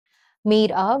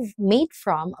Made of, made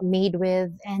from, made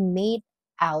with, and made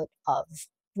out of.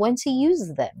 When to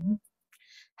use them.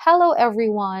 Hello,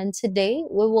 everyone. Today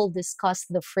we will discuss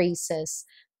the phrases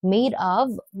made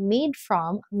of, made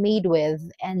from, made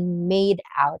with, and made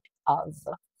out of.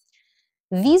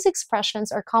 These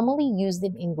expressions are commonly used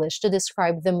in English to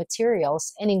describe the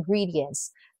materials and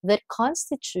ingredients that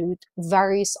constitute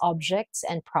various objects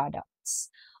and products.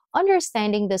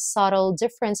 Understanding the subtle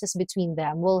differences between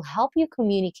them will help you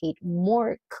communicate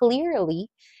more clearly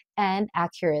and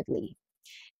accurately.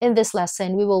 In this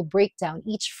lesson, we will break down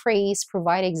each phrase,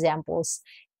 provide examples,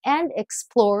 and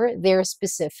explore their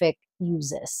specific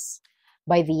uses.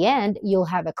 By the end, you'll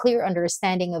have a clear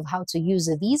understanding of how to use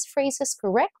these phrases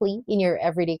correctly in your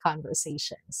everyday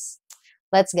conversations.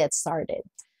 Let's get started.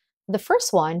 The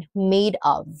first one, made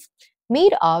of.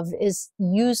 Made of is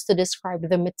used to describe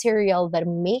the material that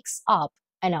makes up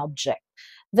an object.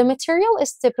 The material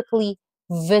is typically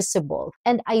visible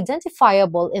and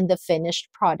identifiable in the finished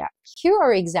product. Here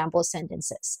are example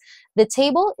sentences. The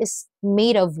table is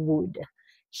made of wood.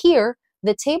 Here,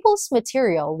 the table's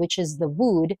material, which is the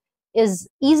wood, is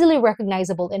easily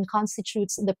recognizable and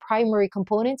constitutes the primary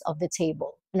component of the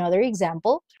table. Another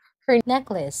example, her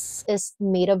necklace is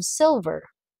made of silver.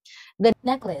 The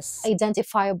necklace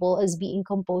identifiable as being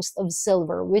composed of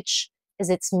silver, which is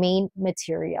its main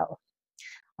material.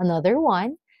 Another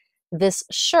one, this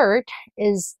shirt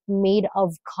is made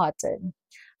of cotton.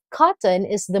 Cotton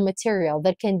is the material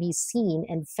that can be seen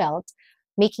and felt,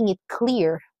 making it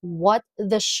clear what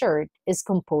the shirt is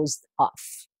composed of.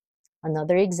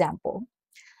 Another example,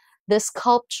 the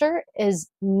sculpture is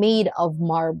made of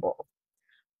marble.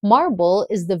 Marble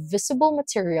is the visible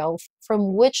material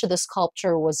from which the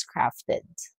sculpture was crafted.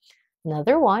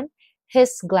 Another one,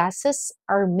 his glasses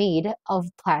are made of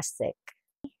plastic.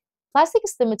 Plastic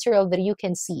is the material that you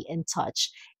can see and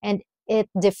touch, and it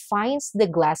defines the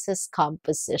glass's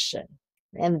composition.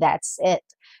 And that's it.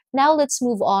 Now let's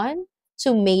move on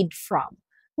to made from.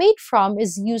 Made from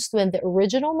is used when the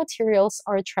original materials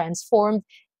are transformed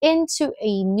into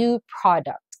a new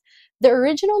product. The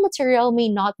original material may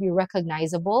not be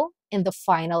recognizable in the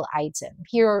final item.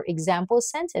 Here are example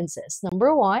sentences.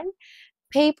 Number one,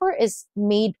 paper is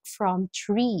made from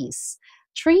trees.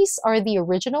 Trees are the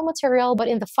original material, but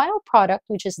in the final product,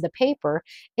 which is the paper,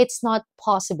 it's not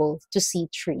possible to see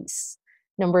trees.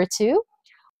 Number two,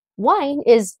 wine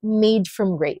is made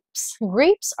from grapes.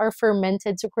 Grapes are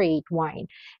fermented to create wine,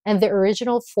 and the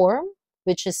original form,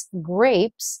 which is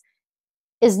grapes,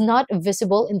 is not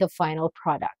visible in the final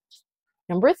product.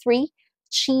 Number three,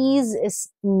 cheese is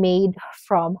made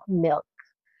from milk.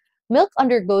 Milk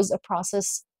undergoes a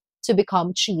process to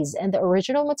become cheese, and the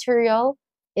original material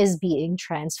is being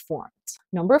transformed.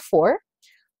 Number four,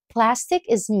 plastic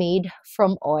is made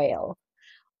from oil.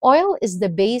 Oil is the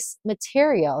base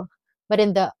material, but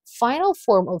in the final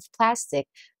form of plastic,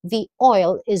 the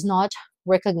oil is not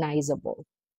recognizable.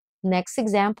 Next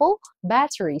example,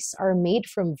 batteries are made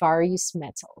from various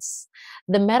metals.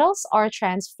 The metals are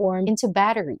transformed into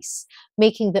batteries,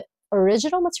 making the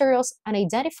original materials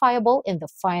unidentifiable in the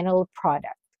final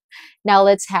product. Now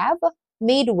let's have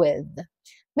made with.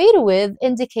 Made with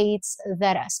indicates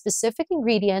that a specific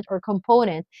ingredient or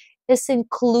component is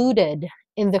included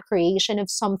in the creation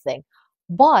of something,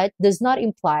 but does not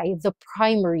imply the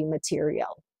primary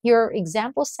material. Here are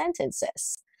example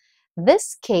sentences.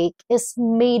 This cake is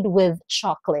made with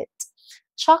chocolate.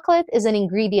 Chocolate is an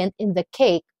ingredient in the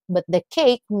cake, but the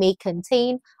cake may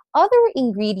contain other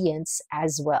ingredients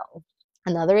as well.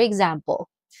 Another example.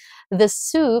 The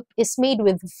soup is made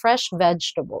with fresh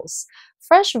vegetables.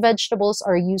 Fresh vegetables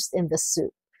are used in the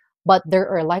soup, but there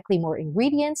are likely more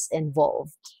ingredients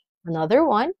involved. Another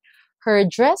one, her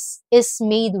dress is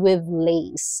made with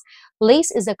lace.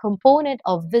 Lace is a component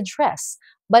of the dress,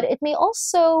 but it may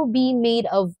also be made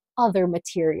of other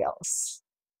materials.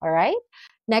 All right?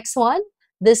 Next one,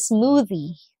 the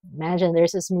smoothie. Imagine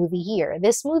there's a smoothie here.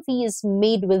 This smoothie is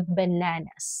made with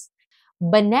bananas.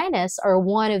 Bananas are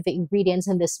one of the ingredients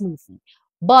in the smoothie,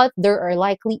 but there are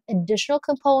likely additional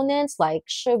components like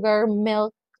sugar,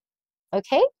 milk,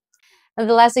 okay? And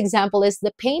the last example is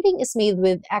the painting is made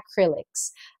with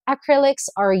acrylics. Acrylics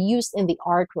are used in the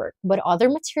artwork, but other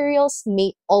materials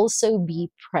may also be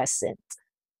present.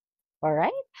 All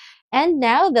right? And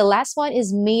now the last one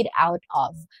is made out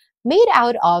of. Made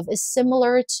out of is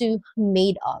similar to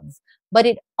made of, but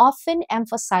it often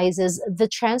emphasizes the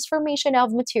transformation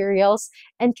of materials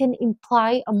and can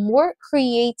imply a more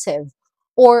creative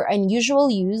or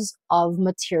unusual use of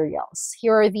materials.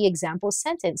 Here are the example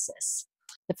sentences.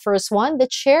 The first one, the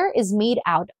chair is made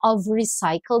out of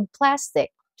recycled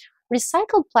plastic.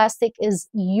 Recycled plastic is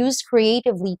used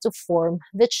creatively to form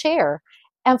the chair,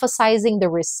 emphasizing the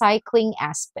recycling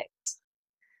aspect.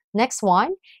 Next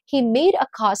one, he made a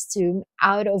costume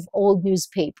out of old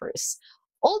newspapers.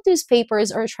 Old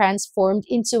newspapers are transformed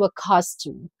into a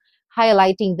costume,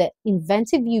 highlighting the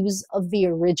inventive use of the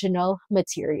original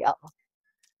material.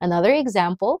 Another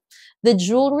example, the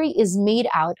jewelry is made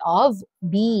out of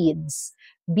beads.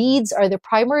 Beads are the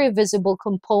primary visible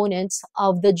components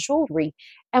of the jewelry,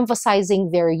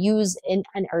 emphasizing their use in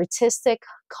an artistic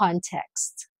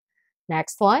context.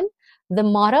 Next one, the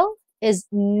model is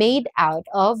made out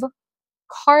of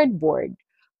cardboard.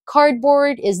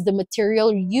 Cardboard is the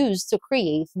material used to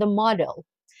create the model,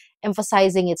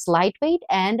 emphasizing its lightweight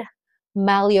and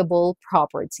malleable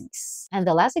properties. And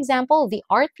the last example, the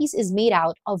art piece is made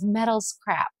out of metal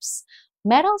scraps.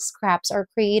 Metal scraps are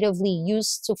creatively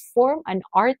used to form an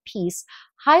art piece,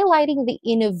 highlighting the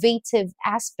innovative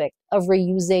aspect of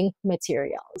reusing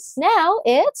materials. Now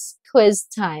it's quiz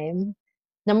time.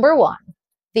 Number one,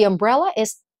 the umbrella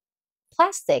is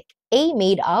plastic. A,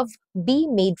 made of, B,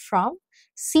 made from,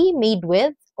 C, made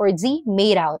with, or D,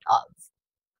 made out of.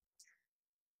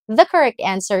 The correct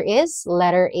answer is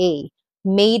letter A,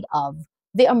 made of.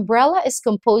 The umbrella is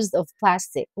composed of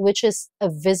plastic, which is a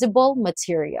visible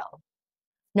material.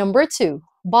 Number two,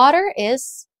 butter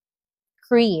is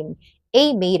cream.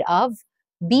 A, made of,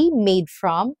 B, made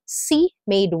from, C,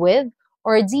 made with,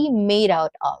 or D, made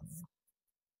out of.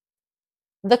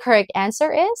 The correct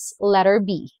answer is letter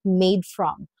B, made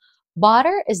from.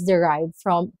 Butter is derived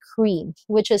from cream,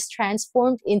 which is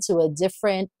transformed into a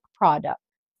different product.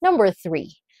 Number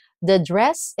three, the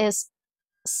dress is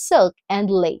silk and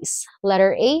lace.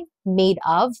 Letter A, made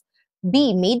of,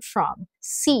 B, made from,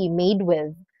 C, made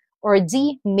with, or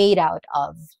D, made out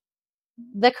of.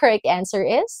 The correct answer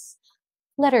is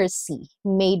letter C,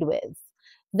 made with.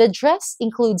 The dress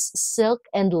includes silk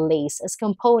and lace as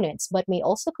components, but may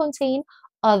also contain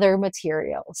other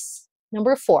materials.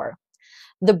 Number four,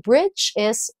 the bridge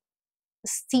is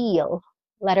steel.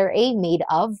 Letter A, made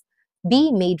of,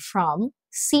 B, made from,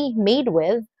 C, made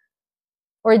with,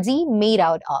 or D, made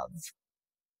out of.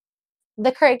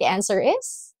 The correct answer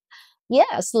is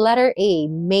yes, letter A,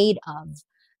 made of.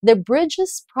 The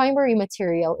bridge's primary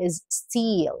material is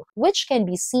steel, which can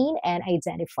be seen and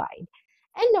identified.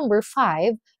 And number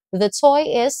five, the toy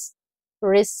is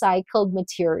recycled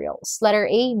materials. Letter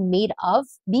A, made of,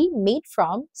 B, made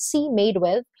from, C, made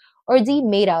with, or D,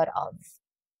 made out of.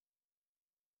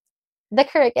 The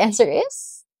correct answer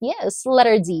is yes,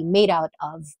 letter D, made out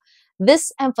of.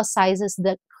 This emphasizes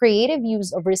the creative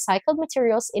use of recycled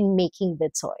materials in making the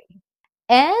toy.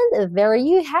 And there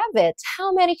you have it.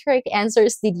 How many correct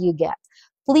answers did you get?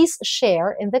 Please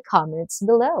share in the comments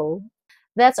below.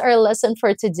 That's our lesson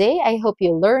for today. I hope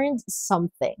you learned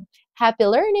something. Happy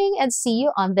learning and see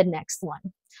you on the next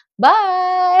one.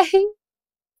 Bye!